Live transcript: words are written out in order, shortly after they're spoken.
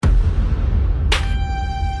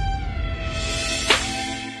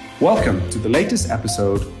Welcome to the latest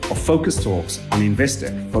episode of Focus Talks on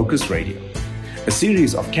Investec Focus Radio, a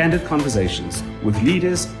series of candid conversations with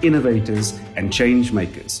leaders, innovators, and change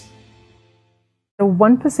makers. A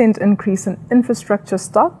 1% increase in infrastructure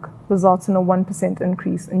stock results in a 1%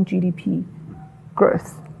 increase in GDP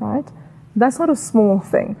growth, right? That's not a small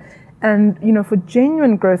thing. And, for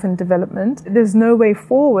genuine growth and development, there's no way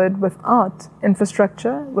forward without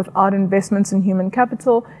infrastructure, without investments in human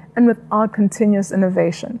capital, and without continuous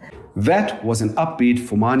innovation. That was an upbeat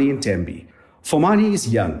Fumani Ntembi. Fumani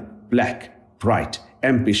is young, black, bright,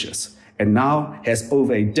 ambitious, and now has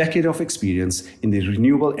over a decade of experience in the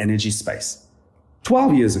renewable energy space.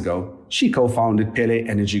 12 years ago, she co-founded Pele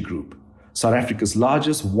Energy Group, South Africa's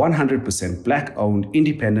largest 100% black-owned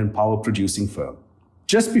independent power-producing firm.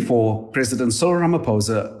 Just before President Cyril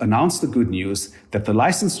Ramaphosa announced the good news that the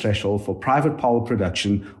license threshold for private power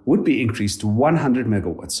production would be increased to 100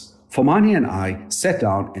 megawatts, Fumani and I sat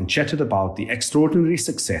down and chatted about the extraordinary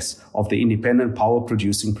success of the independent power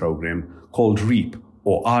producing program called REIPP,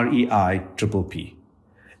 or REIPPP.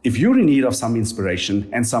 If you're in need of some inspiration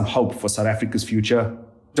and some hope for South Africa's future,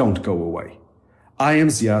 don't go away. I am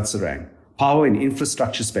Ziad Sarang, Power and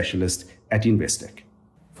Infrastructure Specialist at Investec.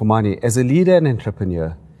 Fumani, as a leader and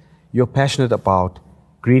entrepreneur, you're passionate about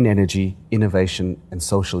green energy, innovation, and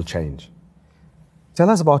social change. Tell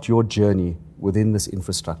us about your journey within this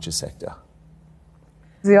infrastructure sector.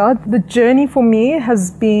 Ziad, the journey for me has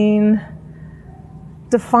been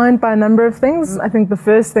defined by a number of things. I think the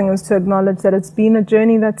first thing is to acknowledge that it's been a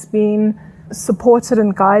journey that's been supported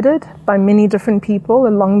and guided by many different people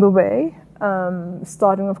along the way,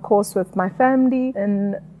 starting, of course, with my family,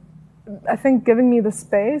 and I think giving me the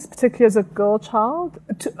space, particularly as a girl child,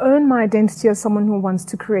 to own my identity as someone who wants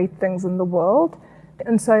to create things in the world.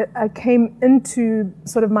 And so I came into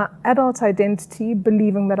sort of my adult identity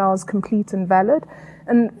believing that I was complete and valid.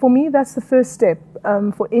 And for me, that's the first step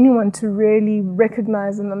for anyone to really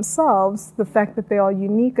recognize in themselves the fact that they are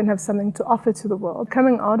unique and have something to offer to the world.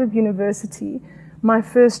 Coming out of university, my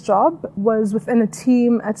first job was within a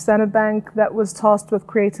team at Standard Bank that was tasked with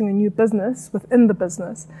creating a new business within the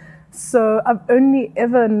business. So I've only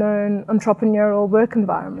ever known entrepreneurial work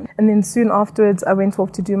environment. And then soon afterwards, I went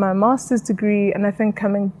off to do my master's degree. And I think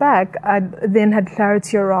coming back, I then had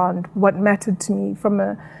clarity around what mattered to me from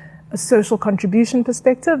a social contribution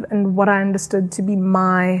perspective and what I understood to be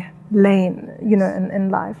my lane, in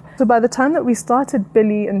life. So by the time that we started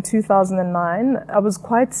Billy in 2009, I was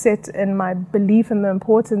quite set in my belief in the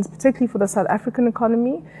importance, particularly for the South African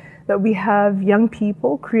economy, that we have young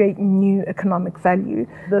people create new economic value.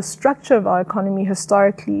 The structure of our economy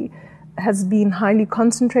historically has been highly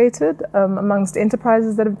concentrated amongst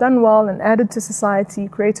enterprises that have done well and added to society,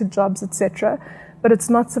 created jobs, etc. But it's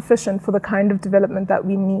not sufficient for the kind of development that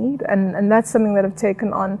we need. And that's something that I've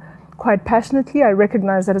taken on quite passionately. I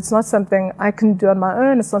recognize that it's not something I can do on my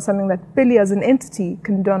own. It's not something that Billy as an entity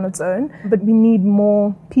can do on its own. But we need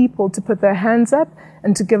more people to put their hands up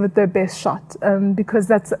and to give it their best shot, because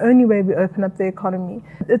that's the only way we open up the economy.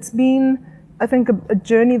 It's been, I think, a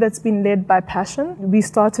journey that's been led by passion. We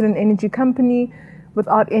started an energy company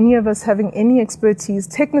without any of us having any expertise,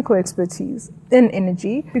 technical expertise in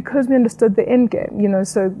energy, because we understood the end game.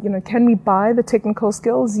 So, can we buy the technical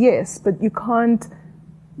skills? Yes, but you can't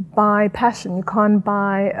buy passion, you can't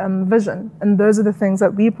buy vision, and those are the things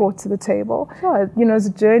that we brought to the table. So, it's a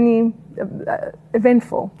journey,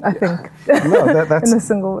 eventful, I think, No, that's in a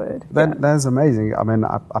single word. That's amazing. I mean,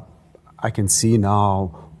 I can see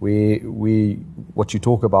now what you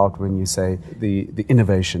talk about when you say the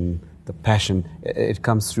innovation, the passion, it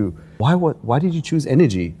comes through. Why did you choose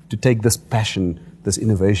energy to take this passion, this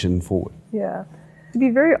innovation forward? Yeah. To be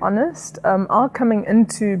very honest, our coming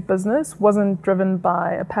into business wasn't driven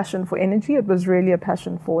by a passion for energy. It was really a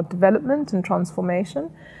passion for development and transformation.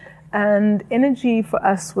 And energy for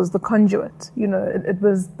us was the conduit. It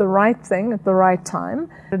was the right thing at the right time.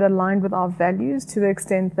 It aligned with our values to the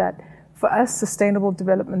extent that for us, sustainable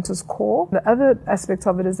development is core. The other aspect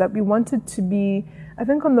of it is that we wanted to be, I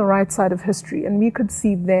think, on the right side of history. And we could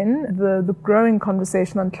see then the growing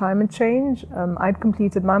conversation on climate change. I'd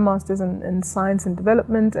completed my master's in science and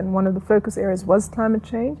development, and one of the focus areas was climate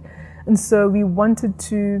change. And so we wanted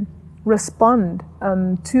to respond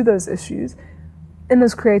to those issues in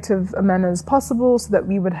as creative a manner as possible so that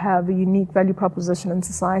we would have a unique value proposition in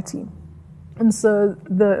society. And so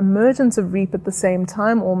the emergence of REIPP at the same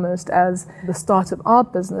time almost as the start of our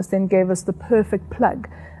business then gave us the perfect plug.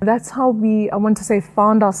 That's how we, I want to say,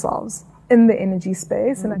 found ourselves in the energy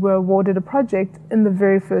space and were awarded a project in the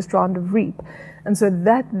very first round of REIPP. And so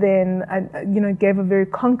that then, gave a very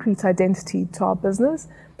concrete identity to our business.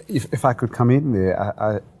 If I could come in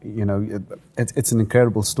there, it's an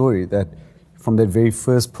incredible story that from that very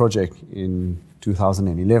first project in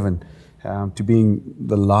 2011 to being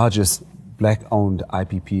the largest black-owned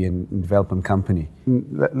IPP and development company.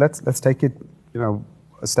 Let's take it,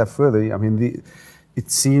 a step further. I mean, it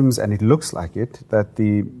seems and it looks like it that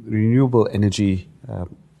the Renewable Energy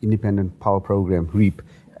Independent Power Program, REAP,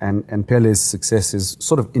 and Pele's success is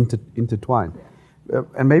sort of intertwined.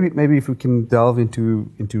 And maybe if we can delve into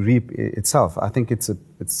REAP itself, I think it's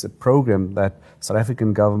a program that South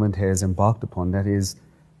African government has embarked upon that it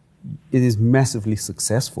is massively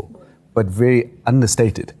successful, but very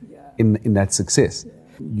understated in that success.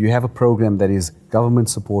 You have a program that is government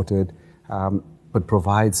supported, but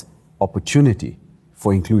provides opportunity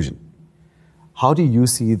for inclusion. How do you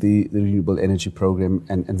see the renewable energy program,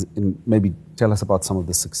 and maybe tell us about some of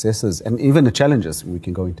the successes and even the challenges? We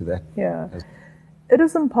can go into that. Yeah. It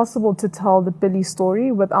is impossible to tell the Billy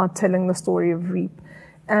story without telling the story of REAP.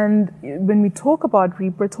 And when we talk about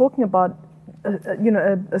REAP, we're talking about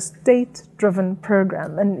a state-driven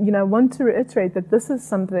program. And I want to reiterate that this is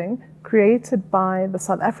something created by the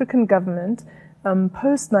South African government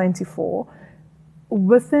post-94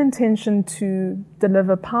 with the intention to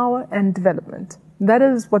deliver power and development. That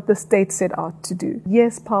is what the state set out to do.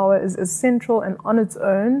 Yes, power is central and on its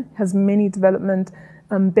own has many development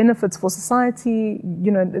benefits for society.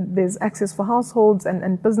 There's access for households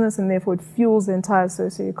and business, and therefore it fuels the entire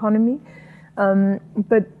socio-economy.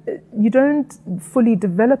 But you don't fully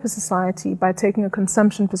develop a society by taking a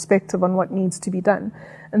consumption perspective on what needs to be done.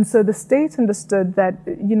 And so the state understood that,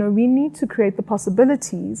 we need to create the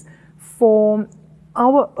possibilities for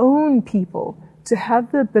our own people to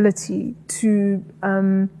have the ability to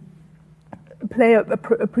play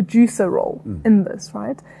a producer role in this,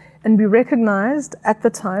 right? And we recognized at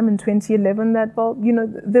the time in 2011 that,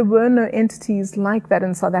 there were no entities like that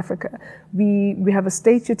in South Africa. We have a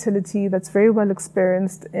state utility that's very well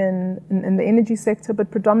experienced in the energy sector, but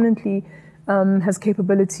predominantly has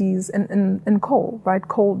capabilities in coal, right?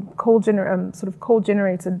 Sort of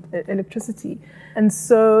coal-generated electricity. And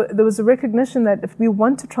so there was a recognition that if we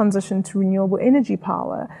want to transition to renewable energy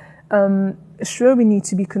power, sure, we need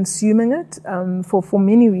to be consuming it for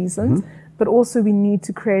many reasons, but also we need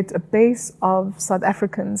to create a base of South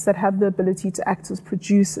Africans that have the ability to act as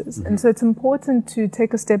producers. And so it's important to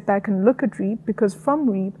take a step back and look at REAP, because from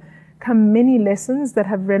REAP come many lessons that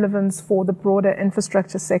have relevance for the broader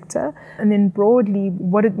infrastructure sector, and then broadly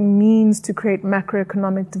what it means to create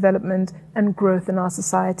macroeconomic development and growth in our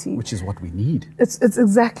society. Which is what we need.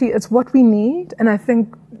 It's what we need. And I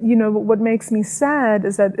think, what makes me sad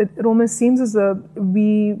is that it almost seems as though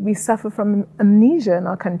we suffer from amnesia in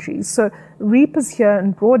our country. So REAP is here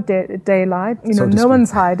in broad daylight. No one's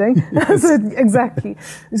hiding. So, exactly.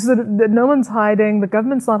 So no one's hiding. The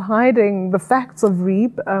government's not hiding the facts of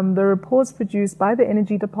REAP. The reports produced by the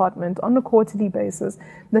Energy Department on a quarterly basis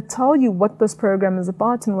that tell you what this program is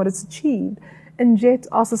about and what it's achieved. And yet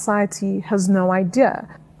our society has no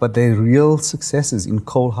idea. But they're real successes in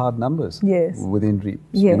cold hard numbers. Yes. Within REAP.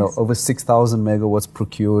 Yes. Over 6,000 megawatts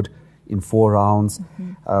procured in 4 rounds,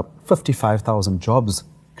 55,000 jobs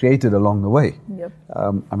created along the way. Yep.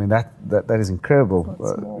 That is incredible.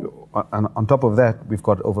 On top of that, we've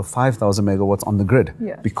got over 5,000 megawatts on the grid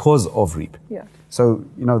because of REAP. Yeah. So,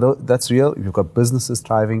 that's real. You've got businesses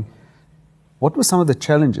thriving. What were some of the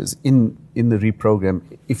challenges in the REAP program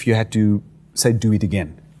if you had to, say, do it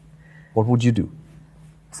again? What would you do?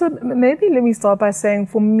 So maybe let me start by saying,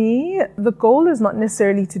 for me, the goal is not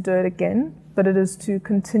necessarily to do it again, but it is to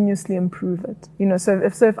continuously improve it. So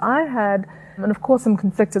if I had, and of course I'm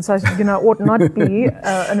conflicted, so I ought not be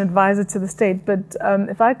an advisor to the state, but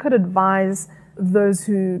if I could advise those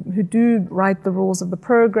who do write the rules of the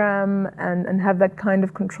program and have that kind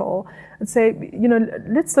of control, I'd say,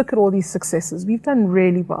 let's look at all these successes. We've done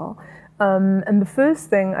really well. And the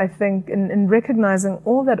first thing, I think, in recognizing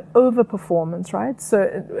all that overperformance, right? So,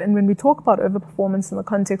 and when we talk about overperformance in the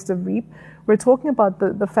context of REAP, we're talking about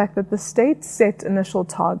the fact that the state set initial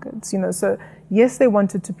targets, so yes, they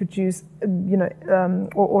wanted to produce,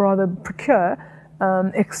 or rather procure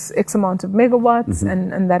X amount of megawatts,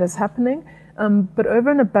 and that is happening. But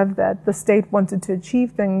over and above that, the state wanted to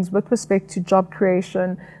achieve things with respect to job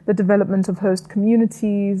creation, the development of host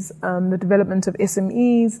communities, the development of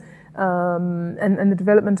SMEs, and the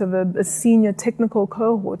development of a senior technical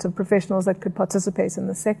cohort of professionals that could participate in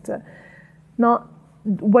the sector. Now,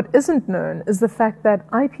 what isn't known is the fact that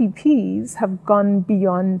IPPs have gone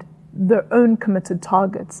beyond their own committed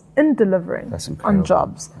targets in delivering on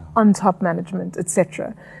jobs, on top management,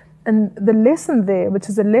 etc. And the lesson there, which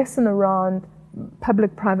is a lesson around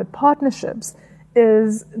public-private partnerships,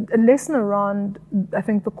 is a lesson around, I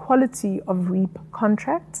think, the quality of REAP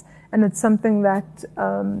contracts. And it's something that,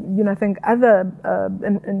 I think other,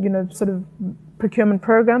 sort of procurement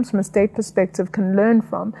programs from a state perspective can learn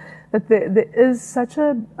from, that there is such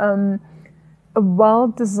a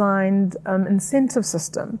well-designed incentive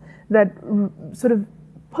system that sort of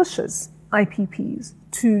pushes IPPs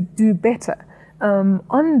to do better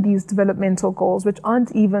on these developmental goals, which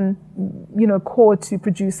aren't even, core to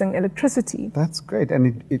producing electricity. That's great,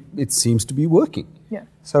 and it seems to be working. Yeah.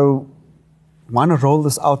 So why not roll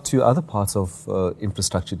this out to other parts of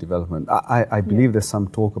infrastructure development? I believe there's some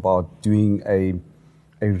talk about doing a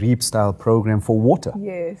REAP-style program for water.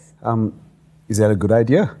 Yes. Is that a good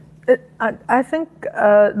idea? I think,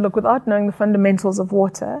 look, without knowing the fundamentals of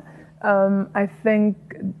water, I think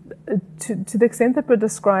to the extent that we're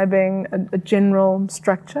describing a general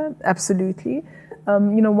structure, absolutely.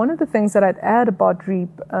 One of the things that I'd add about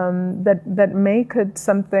REAP that make it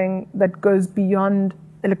something that goes beyond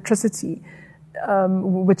electricity,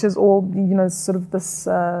 which is all, sort of this,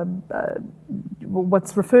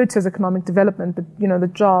 what's referred to as economic development, but,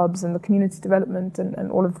 the jobs and the community development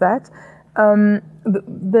and all of that.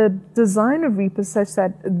 The design of REAP is such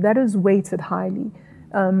that is weighted highly.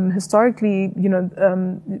 Historically,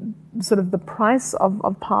 sort of the price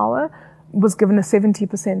of power was given a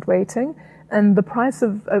 70% weighting, and the price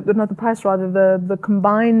of, the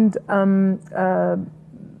combined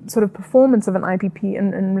sort of performance of an IPP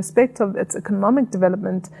in respect of its economic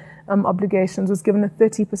development obligations was given a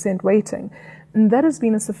 30% weighting. And that has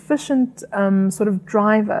been a sufficient sort of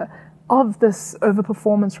driver of this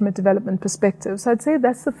overperformance from a development perspective. So I'd say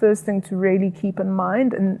that's the first thing to really keep in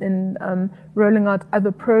mind in rolling out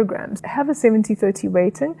other programs. Have a 70-30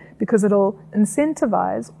 weighting because it'll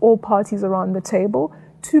incentivize all parties around the table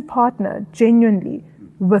to partner genuinely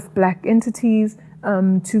with Black entities,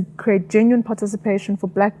 to create genuine participation for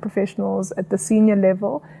Black professionals at the senior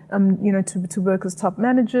level, to work as top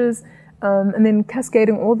managers, and then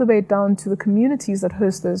cascading all the way down to the communities that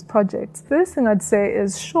host those projects. First thing I'd say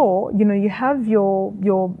is, sure, you have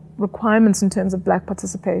your requirements in terms of Black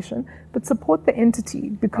participation, but support the entity,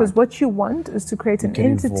 because what you want is to create an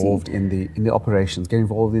entity. Get involved in the operations, get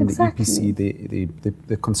involved in Exactly. the EPC,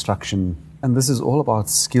 the construction. And this is all about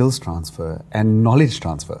skills transfer and knowledge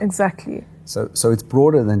transfer. Exactly. So it's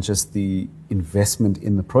broader than just the investment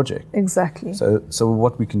in the project. Exactly. So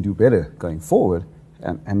what we can do better going forward,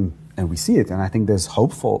 and we see it, and I think there's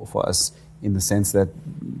hope for us in the sense that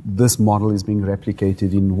this model is being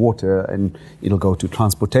replicated in water, and it'll go to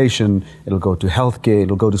transportation, it'll go to healthcare,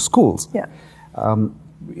 it'll go to schools. Yeah.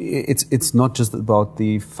 It's not just about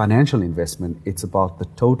the financial investment, it's about the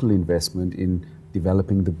total investment in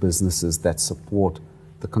developing the businesses that support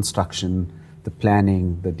the construction, the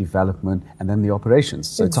planning, the development, and then the operations.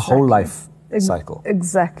 So It's a whole life cycle.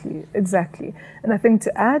 Exactly. And I think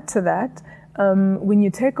to add to that, when you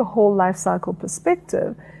take a whole life cycle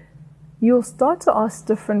perspective, you'll start to ask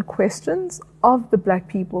different questions of the Black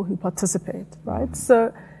people who participate, right?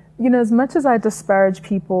 So, as much as I disparage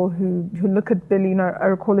people who look at Billy, I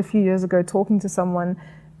recall a few years ago talking to someone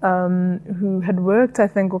who had worked, I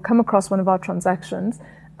think, or come across one of our transactions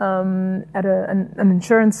at an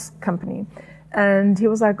insurance company. And he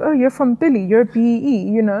was like, "Oh, you're from Billy, you're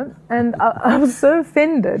BEE, And I was so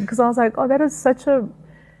offended because I was like, "Oh, that is such a...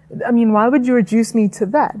 why would you reduce me to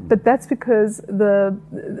that?" But that's because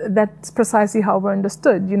that's precisely how we're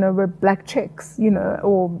understood. We're Black checks,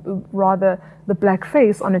 or rather the Black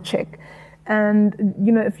face on a check. And,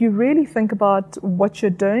 if you really think about what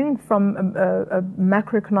you're doing from a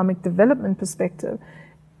macroeconomic development perspective,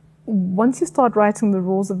 once you start writing the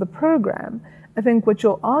rules of the program, I think what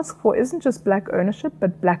you'll ask for isn't just Black ownership,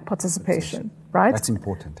 but Black participation, right? That's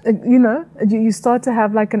important. You start to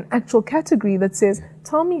have like an actual category that says,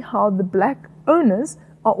 tell me how the Black owners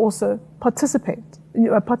are also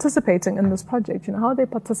participating in this project, how are they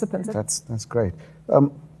participants? That's great.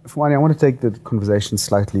 Fumani, I want to take the conversation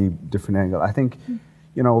slightly different angle. I think,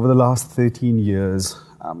 over the last 13 years,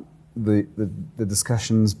 the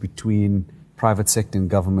discussions between private sector and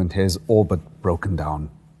government has all but broken down.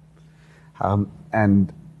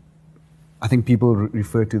 And I think people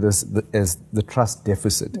refer to this as the trust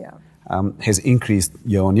deficit has increased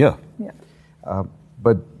year on year. Yeah.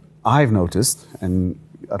 But I've noticed, and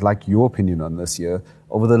I'd like your opinion on this here,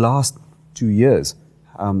 over the last 2 years,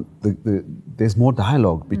 there's more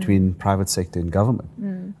dialogue between private sector and government.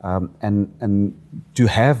 And to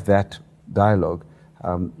have that dialogue,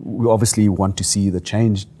 we obviously want to see the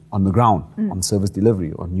change on the ground, on service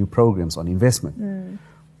delivery, on new programs, on investment.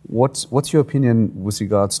 What's your opinion with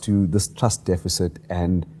regards to this trust deficit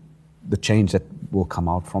and the change that will come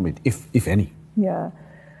out from it, if any? Yeah.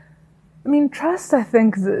 I mean, trust, I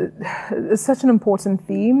think, is such an important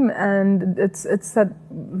theme, and it's that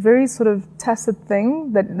very sort of tacit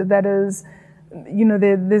thing that is, you know,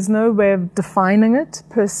 there's no way of defining it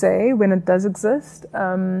per se when it does exist.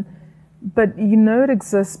 But you know it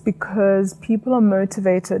exists because people are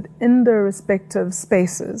motivated in their respective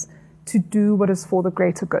spaces to do what is for the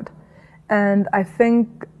greater good. And I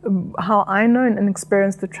think how I know and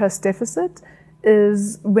experience the trust deficit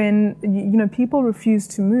is when, you know, people refuse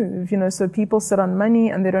to move, you know, so people sit on money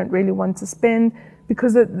and they don't really want to spend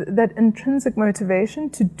because that intrinsic motivation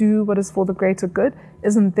to do what is for the greater good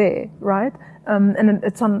isn't there, right? And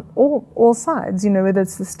it's on all sides, you know, whether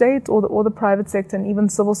it's the state or the private sector and even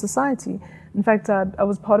civil society. In fact, I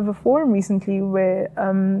was part of a forum recently where,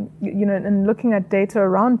 you know, in looking at data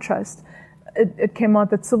around trust, it came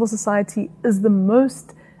out that civil society is the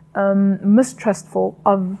most mistrustful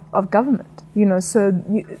of government. You know, so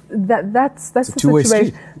that's the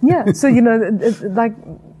situation. Yeah, so, you know, like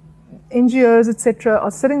NGOs, etc.,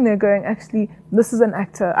 are sitting there going, actually, this is an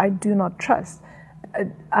actor I do not trust.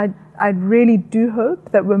 I really do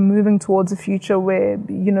hope that we're moving towards a future where,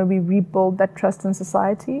 you know, we rebuild that trust in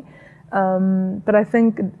society. But I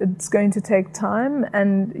think it's going to take time,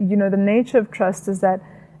 and, you know, the nature of trust is that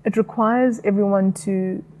it requires everyone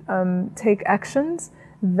to take actions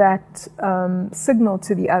that signal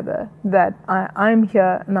to the other that I'm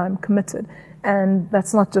here and I'm committed. And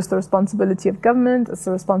that's not just the responsibility of government, it's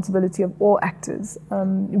the responsibility of all actors.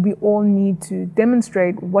 We all need to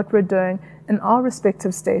demonstrate what we're doing in our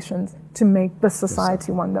respective stations to make this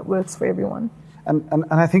society one that works for everyone. And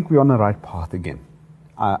I think we're on the right path again.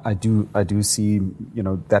 I do see, you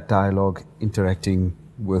know, that dialogue interacting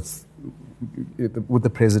with the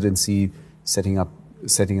presidency, setting up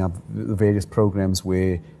the various programs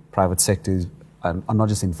where private sectors are not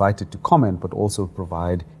just invited to comment but also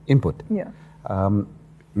provide input. Yeah.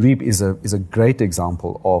 REAP is a great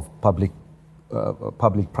example of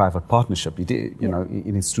public-private partnership. You know,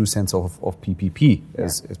 in its true sense of PPP,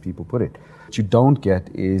 as people put it. What you don't get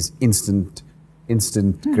is instant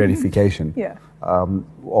gratification.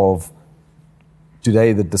 Of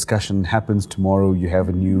today the discussion happens, tomorrow you have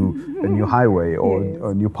a new highway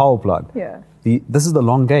or a new power plant. Yeah. This is the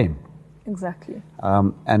long game. Exactly.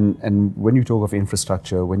 And when you talk of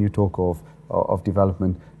infrastructure, when you talk of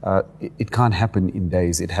development, it can't happen in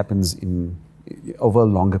days. It happens over a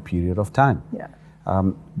longer period of time. Yeah.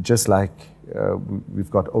 Just like we've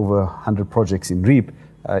got over 100 projects in REAP,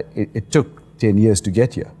 it took 10 years to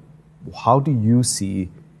get here. How do you see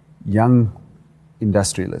young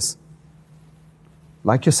industrialists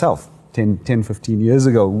like yourself 10, 15 years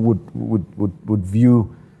ago would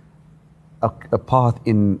view a path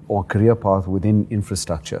or career path within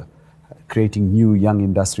infrastructure, creating new young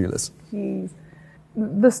industrialists? Jeez.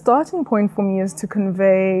 The starting point for me is to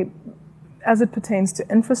convey, as it pertains to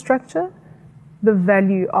infrastructure, the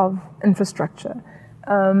value of infrastructure.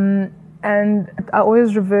 And I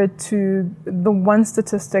always revert to the one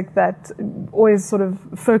statistic that always sort of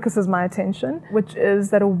focuses my attention, which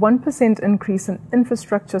is that a 1% increase in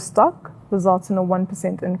infrastructure stock results in a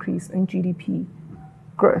 1% increase in GDP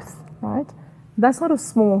growth, right? That's not a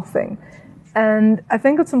small thing. And I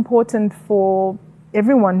think it's important for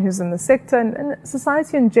everyone who's in the sector and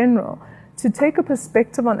society in general to take a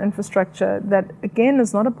perspective on infrastructure that, again,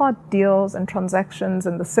 is not about deals and transactions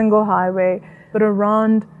and the single highway, but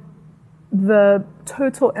around the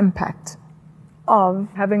total impact of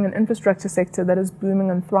having an infrastructure sector that is booming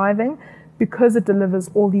and thriving because it delivers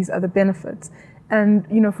all these other benefits. And,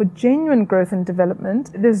 you know, for genuine growth and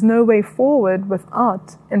development, there's no way forward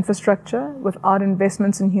without infrastructure, without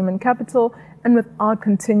investments in human capital, and without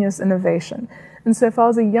continuous innovation. And so if I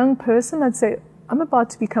was a young person, I'd say, I'm about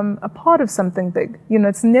to become a part of something big. You know,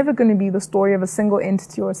 it's never going to be the story of a single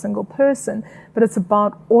entity or a single person, but it's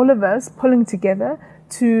about all of us pulling together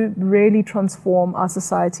to really transform our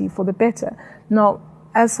society for the better. Now,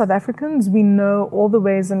 as South Africans, we know all the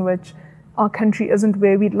ways in which our country isn't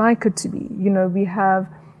where we'd like it to be. You know, we have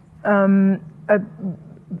a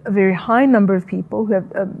very high number of people who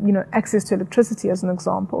have, you know, access to electricity, as an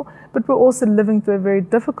example, but we're also living through a very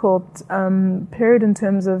difficult period in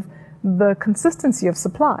terms of the consistency of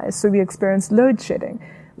supply. So we experience load shedding,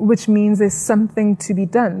 which means there's something to be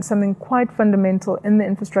done, something quite fundamental in the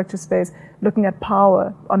infrastructure space, looking at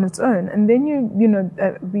power on its own. And then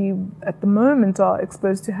we at the moment are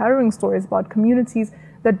exposed to harrowing stories about communities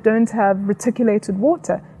that don't have reticulated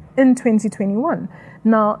water in 2021.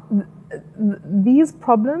 Now, these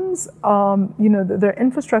problems are, they're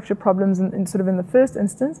infrastructure problems in sort of in the first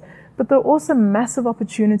instance, but they're also massive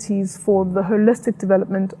opportunities for the holistic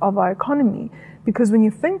development of our economy. Because when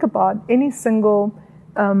you think about any single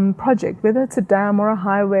project, whether it's a dam or a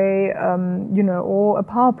highway, or a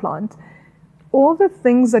power plant, all the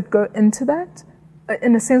things that go into that,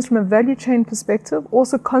 in a sense, from a value chain perspective,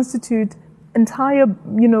 also constitute entire,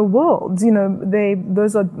 worlds.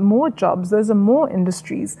 Those are more jobs, those are more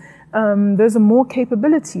industries, those are more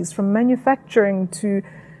capabilities, from manufacturing to,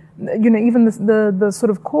 even the sort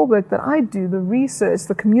of core work that I do, the research,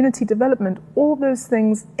 the community development. All those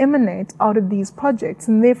things emanate out of these projects,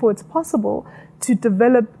 and therefore it's possible to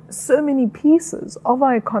develop so many pieces of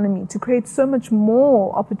our economy, to create so much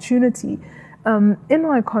more opportunity in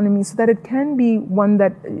our economy, so that it can be one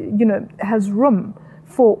that has room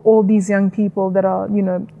for all these young people that are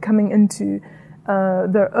coming into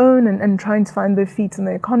their own and trying to find their feet in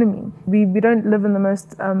the economy. We don't live in the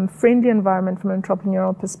most friendly environment from an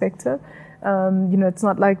entrepreneurial perspective. It's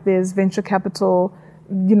not like there's venture capital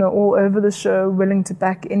all over the show willing to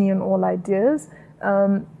back any and all ideas.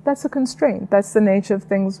 That's a constraint. That's the nature of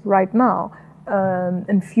things right now.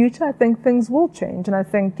 In future, I think things will change, and I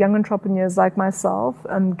think young entrepreneurs like myself,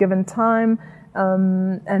 given time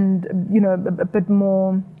and a bit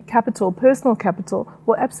more capital, personal capital,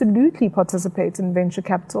 will absolutely participate in venture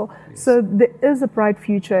capital. Yes. So there is a bright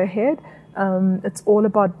future ahead. It's all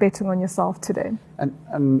about betting on yourself today.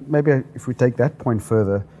 And maybe if we take that point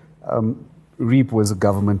further, REAP was a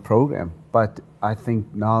government program, but I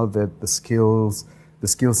think now that the skill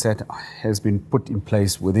set has been put in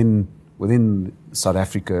place within South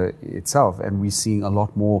Africa itself, and we're seeing a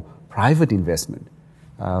lot more private investment.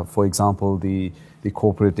 For example, the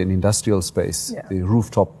corporate and industrial space, the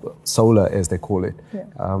rooftop solar, as they call it.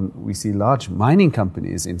 Yeah. We see large mining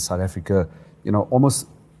companies in South Africa, almost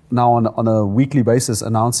now on a weekly basis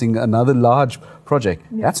announcing another large project.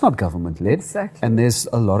 Yeah. That's not government-led. Exactly. And there's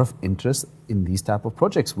a lot of interest in these type of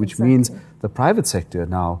projects, which means the private sector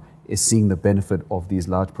now is seeing the benefit of these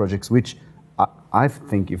large projects, which I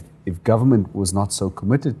think if government was not so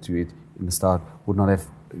committed to it in the start, would not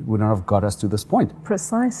have got us to this point.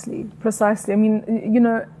 Precisely. I mean,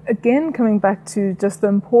 again, coming back to just the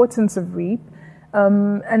importance of REAP,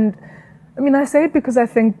 and I mean, I say it because I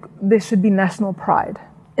think there should be national pride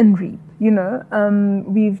in REAP.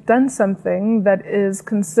 We've done something that is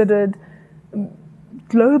considered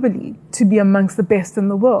globally to be amongst the best in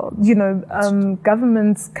the world.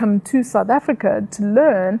 Governments come to South Africa to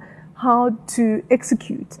learn how to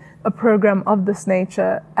execute a program of this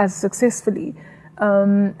nature as successfully.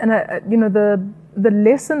 The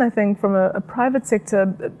lesson, I think, from a private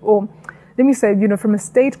sector, or let me say, from a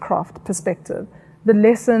statecraft perspective, the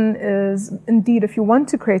lesson is indeed, if you want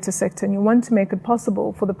to create a sector and you want to make it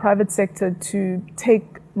possible for the private sector to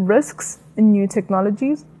take risks in new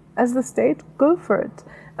technologies, as the state, go for it.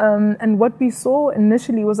 And what we saw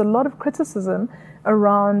initially was a lot of criticism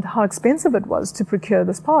around how expensive it was to procure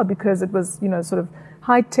this power, because it was, sort of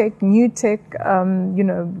high tech, new tech,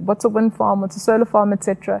 what's a wind farm, what's a solar farm,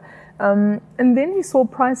 etc. And then we saw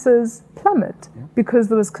prices plummet because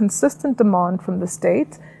there was consistent demand from the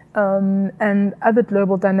state, and other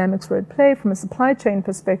global dynamics were at play from a supply chain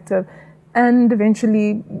perspective. And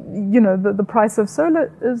eventually, the price of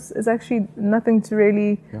solar is actually nothing to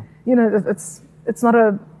really, it's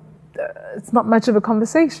not much of a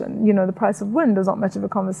conversation. The price of wind is not much of a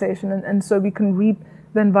conversation, and so we can reap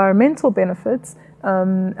the environmental benefits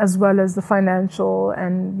as well as the financial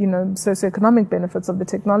and socioeconomic benefits of the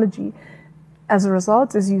technology. As a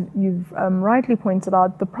result, as you've rightly pointed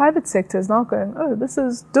out, the private sector is now going, oh, this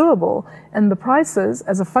is doable, and the prices,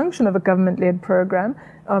 as a function of a government-led program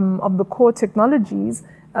of the core technologies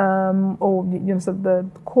or sort of the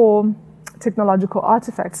core technological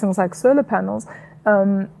artifacts, things like solar panels.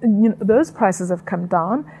 Those prices have come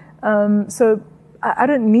down. So I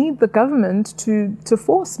don't need the government to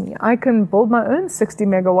force me. I can build my own 60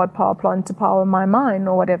 megawatt power plant to power my mine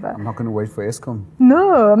or whatever. I'm not going to wait for Eskom.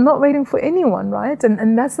 No, I'm not waiting for anyone, right?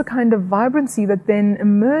 And that's the kind of vibrancy that then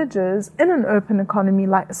emerges in an open economy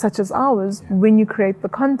such as ours when you create the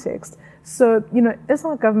context. So, is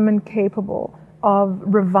our government capable of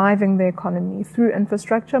reviving the economy through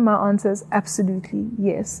infrastructure? My answer is absolutely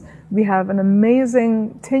yes. We have an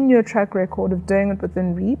amazing 10-year track record of doing it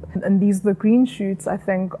within REAP, and these are the green shoots, I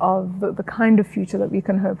think, of the kind of future that we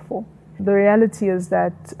can hope for. The reality is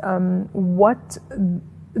that what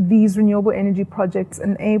these renewable energy projects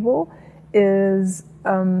enable is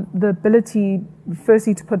the ability,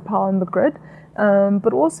 firstly, to put power on the grid,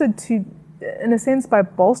 but also to, in a sense, by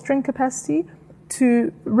bolstering capacity,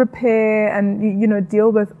 to repair and,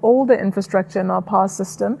 deal with all the infrastructure in our power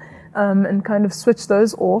system, and kind of switch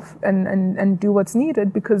those off and do what's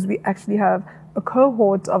needed, because we actually have a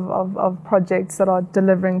cohort of projects that are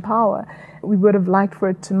delivering power. We would have liked for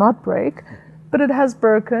it to not break, but it has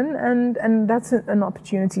broken, and that's an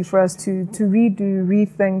opportunity for us to redo,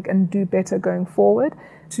 rethink, and do better going forward,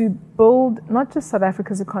 to build not just South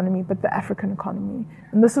Africa's economy, but the African economy.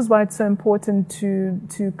 And this is why it's so important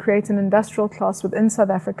to create an industrial class within South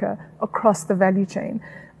Africa across the value chain.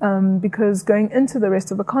 Because going into the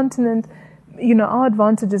rest of the continent, our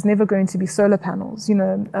advantage is never going to be solar panels.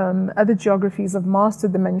 Other geographies have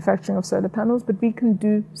mastered the manufacturing of solar panels, but we can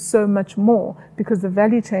do so much more because the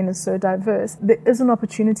value chain is so diverse. There is an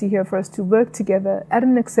opportunity here for us to work together at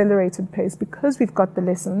an accelerated pace because we've got the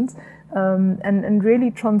lessons, and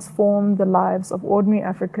really transform the lives of ordinary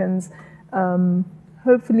Africans,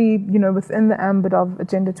 hopefully, within the ambit of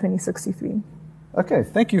Agenda 2063. Okay,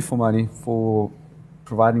 thank you, Fumani, for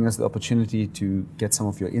providing us the opportunity to get some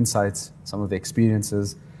of your insights, some of the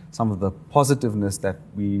experiences, some of the positiveness that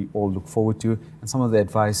we all look forward to, and some of the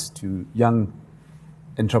advice to young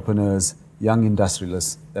entrepreneurs, young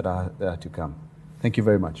industrialists that are to come. Thank you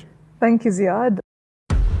very much. Thank you, Ziad.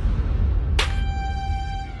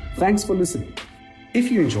 Thanks for listening.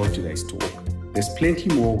 If you enjoyed today's talk, there's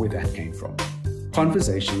plenty more where that came from.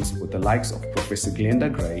 Conversations with the likes of Professor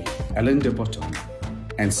Glenda Gray, Alan de Botton,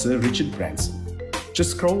 and Sir Richard Branson.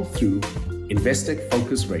 Just scroll through Investec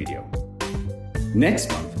Focus Radio. Next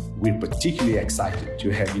month, we're particularly excited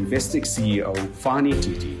to have Investec CEO Fani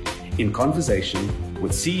Titi in conversation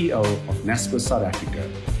with CEO of Naspers South Africa,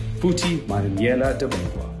 Phuthi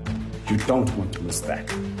Mahanyela-Dabengwa. You don't want to miss that.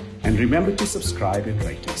 And remember to subscribe and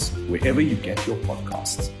rate us wherever you get your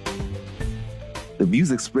podcasts. The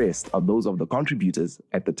views expressed are those of the contributors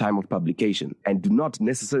at the time of publication and do not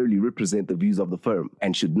necessarily represent the views of the firm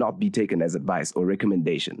and should not be taken as advice or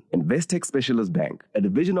recommendation. Investec Specialist Bank, a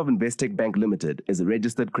division of Investec Bank Limited, is a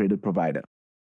registered credit provider.